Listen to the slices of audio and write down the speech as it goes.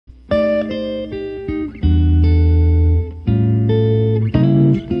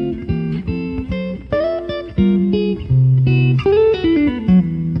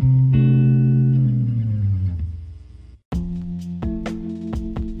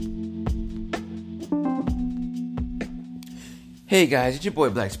Hey guys, it's your boy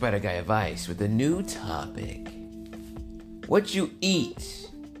Black Spider Guy Advice with a new topic. What you eat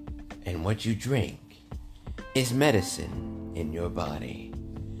and what you drink is medicine in your body.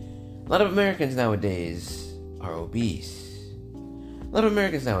 A lot of Americans nowadays are obese. A lot of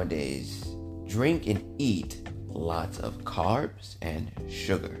Americans nowadays drink and eat lots of carbs and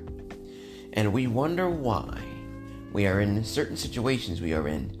sugar. And we wonder why we are in certain situations we are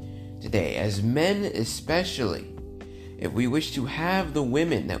in today. As men especially, if we wish to have the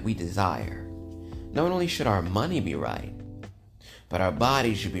women that we desire, not only should our money be right, but our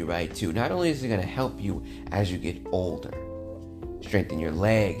body should be right too. Not only is it going to help you as you get older, strengthen your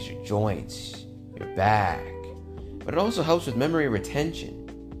legs, your joints, your back, but it also helps with memory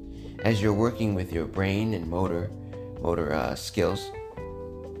retention as you're working with your brain and motor skills.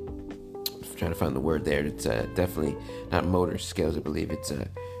 I'm trying to find the word there. It's definitely not motor skills, I believe. It's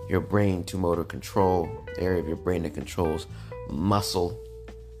your brain to motor control, the area of your brain that controls muscle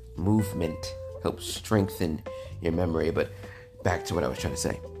movement, helps strengthen your memory. But back to what I was trying to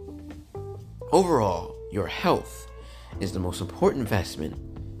say. Overall, your health is the most important investment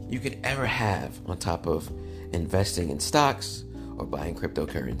you could ever have on top of investing in stocks or buying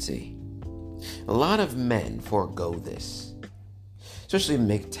cryptocurrency. A lot of men forego this, especially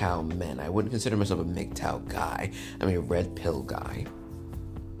MGTOW men. I wouldn't consider myself a MGTOW guy. I'm a red pill guy.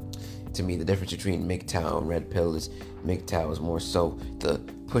 To me, the difference between MGTOW and red pill is MGTOW is more so the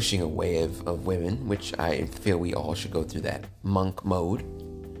pushing away of women, which I feel we all should go through that monk mode.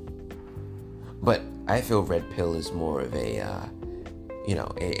 But I feel red pill is more of a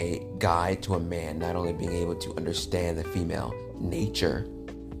guide to a man, not only being able to understand the female nature,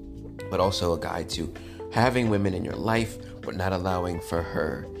 but also a guide to having women in your life, but not allowing for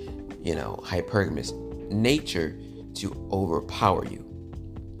her, hypergamous nature to overpower you.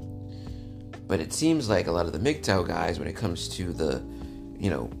 But it seems like a lot of the MGTOW guys, when it comes to the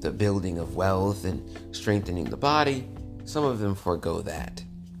building of wealth and strengthening the body, some of them forego that.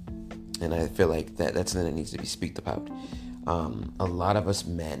 And I feel like that's something that needs to be speaked about. A lot of us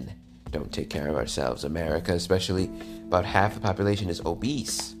men don't take care of ourselves. America, especially, about half the population is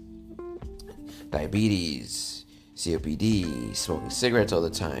obese. Diabetes, COPD, smoking cigarettes all the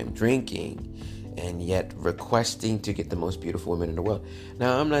time, drinking, and yet requesting to get the most beautiful women in the world.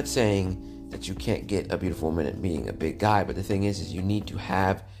 Now, I'm not saying that you can't get a beautiful woman at being a big guy, but the thing is you need to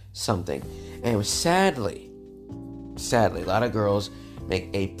have something. And sadly, a lot of girls make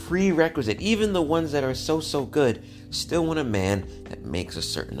a prerequisite. Even the ones that are so good still want a man that makes a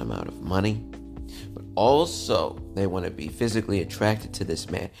certain amount of money, but also they want to be physically attracted to this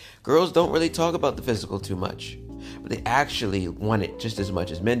man. Girls don't really talk about the physical too much, but they actually want it just as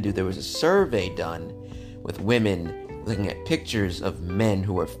much as men do. There was a survey done with women looking at pictures of men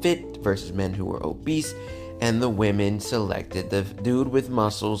who are fit versus men who are obese, and the women selected the dude with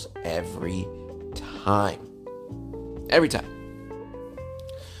muscles every time.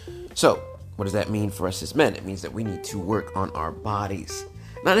 So, what does that mean for us as men? It means that we need to work on our bodies.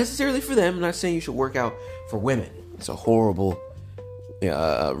 Not necessarily for them. I'm not saying you should work out for women. It's a horrible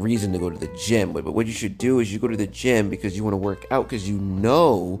reason to go to the gym. But what you should do is you go to the gym because you want to work out, because you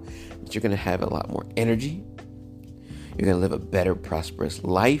know that you're going to have a lot more energy. You're going to live a better, prosperous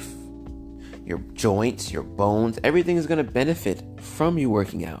life. Your joints, your bones, everything is going to benefit from you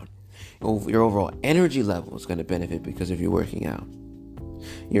working out. Your overall energy level is going to benefit because of you working out.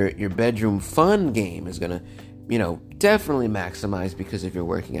 Your bedroom fun game is going to, definitely maximize because of your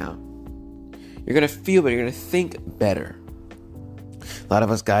working out. You're going to feel better. You're going to think better. A lot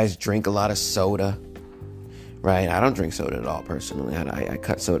of us guys drink a lot of soda, right? I don't drink soda at all, personally. I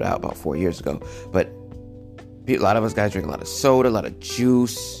cut soda out about 4 years ago. But a lot of us guys drink a lot of soda, a lot of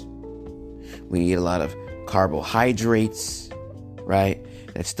juice. We eat a lot of carbohydrates, right?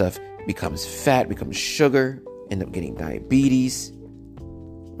 That stuff becomes fat, becomes sugar, end up getting diabetes,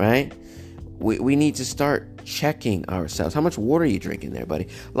 right? We need to start checking ourselves. How much water are you drinking there, buddy?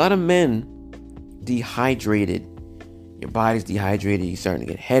 A lot of men dehydrated. Your body's dehydrated. You're starting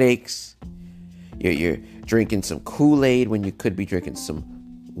to get headaches. You're drinking some Kool-Aid when you could be drinking some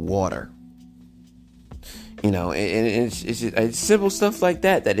water. And it's simple stuff like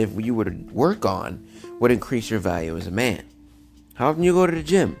that if you were to work on would increase your value as a man. How often you go to the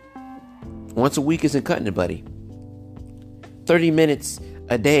gym? Once a week isn't cutting it, buddy. 30 minutes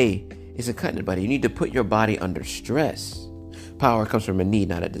a day isn't cutting it, buddy. You need to put your body under stress. Power comes from a need,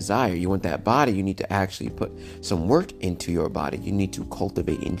 not a desire. You want that body, you need to actually put some work into your body. You need to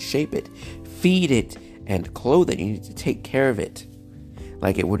cultivate and shape it, feed it, and clothe it. You need to take care of it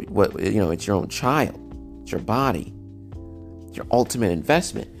like it would. It's your own child. It's your body. It's your ultimate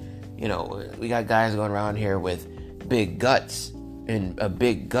investment. We got guys going around here with big guts, and a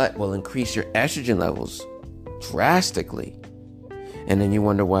big gut will increase your estrogen levels drastically. And then you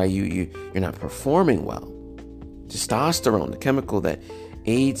wonder why you're not performing well. Testosterone, the chemical that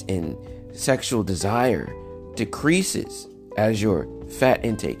aids in sexual desire, decreases as your fat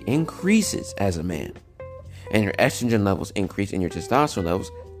intake increases as a man. And your estrogen levels increase and your testosterone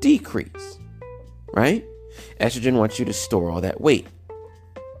levels decrease. Right? Estrogen wants you to store all that weight.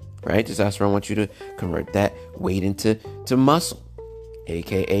 Right? Testosterone wants you to convert that weight into muscle,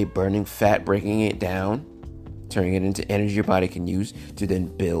 aka burning fat, breaking it down, turning it into energy your body can use to then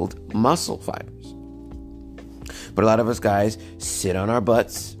build muscle fibers. But a lot of us guys sit on our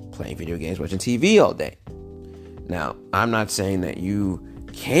butts playing video games, watching TV all day. Now, I'm not saying that you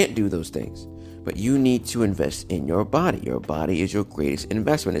can't do those things, but you need to invest in your body. Your body is your greatest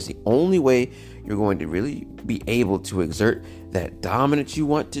investment. It's the only way you're going to really be able to exert that dominance you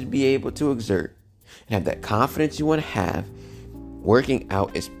want to be able to exert and have that confidence you want to have. Working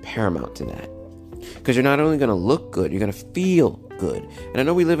out is paramount to that. Because you're not only going to look good, you're going to feel good. And I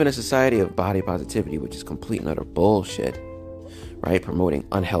know we live in a society of body positivity, which is complete and utter bullshit, right? Promoting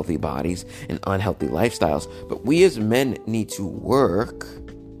unhealthy bodies and unhealthy lifestyles. But we as men need to work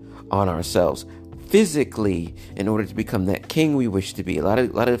on ourselves physically in order to become that king we wish to be. A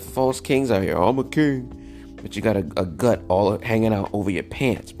lot of false kings out here. Oh, I'm a king. But you got a gut all hanging out over your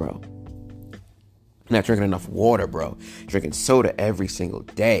pants, bro. Not drinking enough water, bro. Drinking soda every single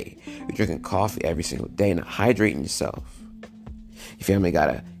day. You're drinking coffee every single day, not hydrating yourself. Your family got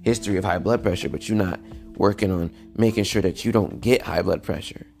a history of high blood pressure, but you're not working on making sure that you don't get high blood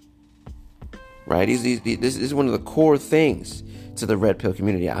pressure. Right? This is one of the core things to the red pill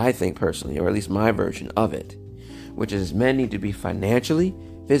community, I think personally, or at least my version of it, which is men need to be financially,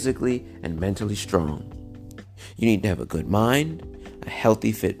 physically, and mentally strong. You need to have a good mind, a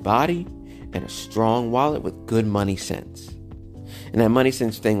healthy, fit body, and a strong wallet with good money sense. And that money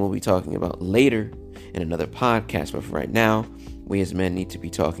sense thing we'll be talking about later in another podcast. But for right now, we as men need to be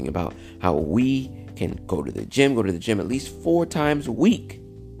talking about how we can go to the gym at least 4 times a week,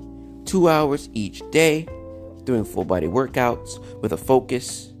 2 hours each day, doing full body workouts with a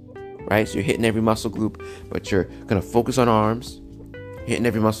focus, right? So you're hitting every muscle group, but you're going to focus on arms, hitting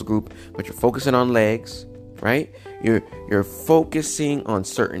every muscle group, but you're focusing on legs, right? You're focusing on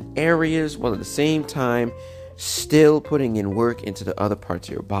certain areas while at the same time still putting in work into the other parts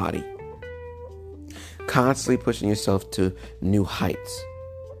of your body. Constantly pushing yourself to new heights.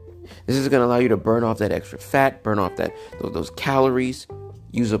 This is going to allow you to burn off that extra fat, burn off those calories,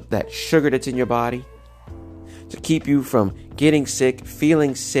 use up that sugar that's in your body to keep you from getting sick,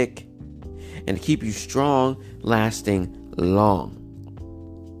 feeling sick, and to keep you strong, lasting long.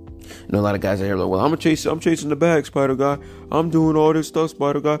 You know, a lot of guys out here are like, well, I'm chasing the bag, Spider Guy. I'm doing all this stuff,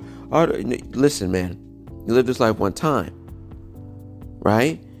 Spider Guy. Listen, man, you live this life one time,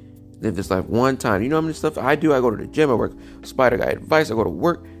 right? Live this life one time. You know how many stuff I do? I go to the gym, I work Spider Guy advice, I go to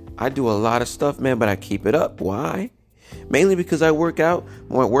work. I do a lot of stuff, man, but I keep it up. Why? Mainly because I work out.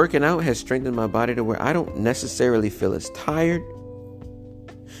 Working out has strengthened my body to where I don't necessarily feel as tired.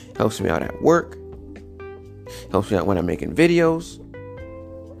 Helps me out at work. Helps me out when I'm making videos.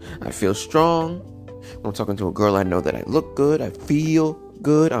 I feel strong. When I'm talking to a girl, I know that I look good. I feel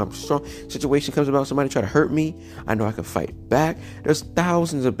good. I'm strong. Situation comes about, somebody try to hurt me, I know I can fight back. There's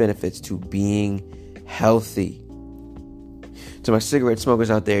thousands of benefits to being healthy. To my cigarette smokers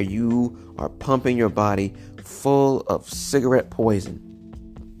out there, you are pumping your body full of cigarette poison.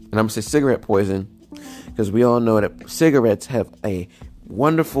 And I'm going to say cigarette poison because we all know that cigarettes have a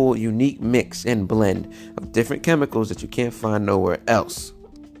wonderful, unique mix and blend of different chemicals that you can't find nowhere else.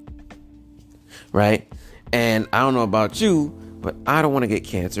 Right? And I don't know about you, but I don't want to get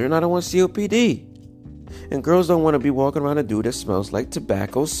cancer and I don't want COPD. And girls don't want to be walking around a dude that smells like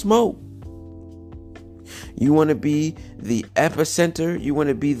tobacco smoke. You want to be the epicenter. You want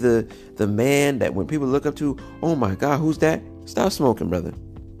to be the man that when people look up to, oh my God, who's that? Stop smoking, brother.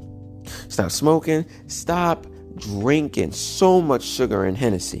 Stop smoking. Stop drinking so much sugar and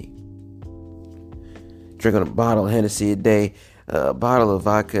Hennessy. Drinking a bottle of Hennessy a day, a bottle of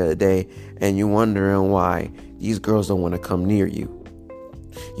vodka a day, and you're wondering why these girls don't want to come near you.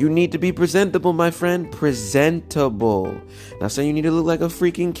 You need to be presentable, my friend. Presentable. Not saying you need to look like a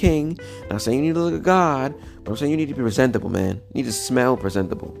freaking king. Not saying you need to look like a god. But I'm saying you need to be presentable, man. You need to smell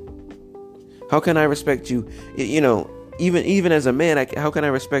presentable. How can I respect you? You know, even as a man, how can I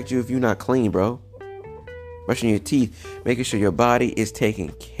respect you if you're not clean, bro? Brushing your teeth. Making sure your body is taken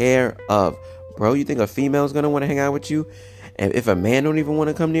care of. Bro, you think a female is going to want to hang out with you? And if a man don't even want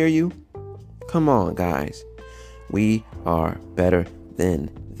to come near you? Come on, guys. We are better than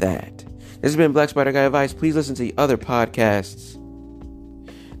that. This has been Black Spider Guy Advice. Please listen to the other podcasts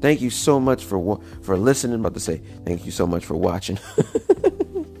Thank you so much for listening. I'm about to say thank you so much for watching.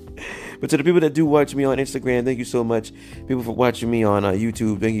 But to the people that do watch me on Instagram, thank you so much. People for watching me on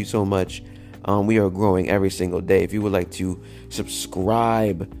YouTube, thank you so much. We are growing every single day. If you would like to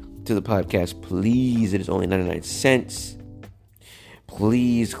subscribe to the podcast, please, it is only 99 cents.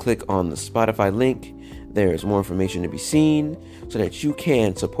 Please click on the Spotify link. There is more information to be seen so that you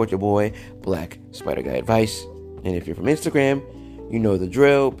can support your boy, Black Spider Guy Advice. And if you're from Instagram, you know the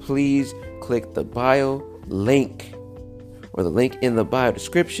drill. Please click the bio link or the link in the bio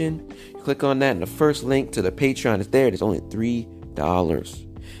description. Click on that, and the first link to the Patreon is there. It is only $3.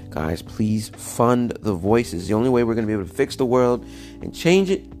 Guys, please fund the voices. The only way we're going to be able to fix the world and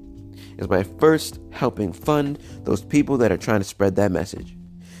change it is by first helping fund those people that are trying to spread that message.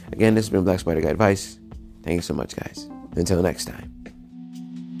 Again, this has been Black Spider Guy Advice. Thank you so much, guys. Until next time.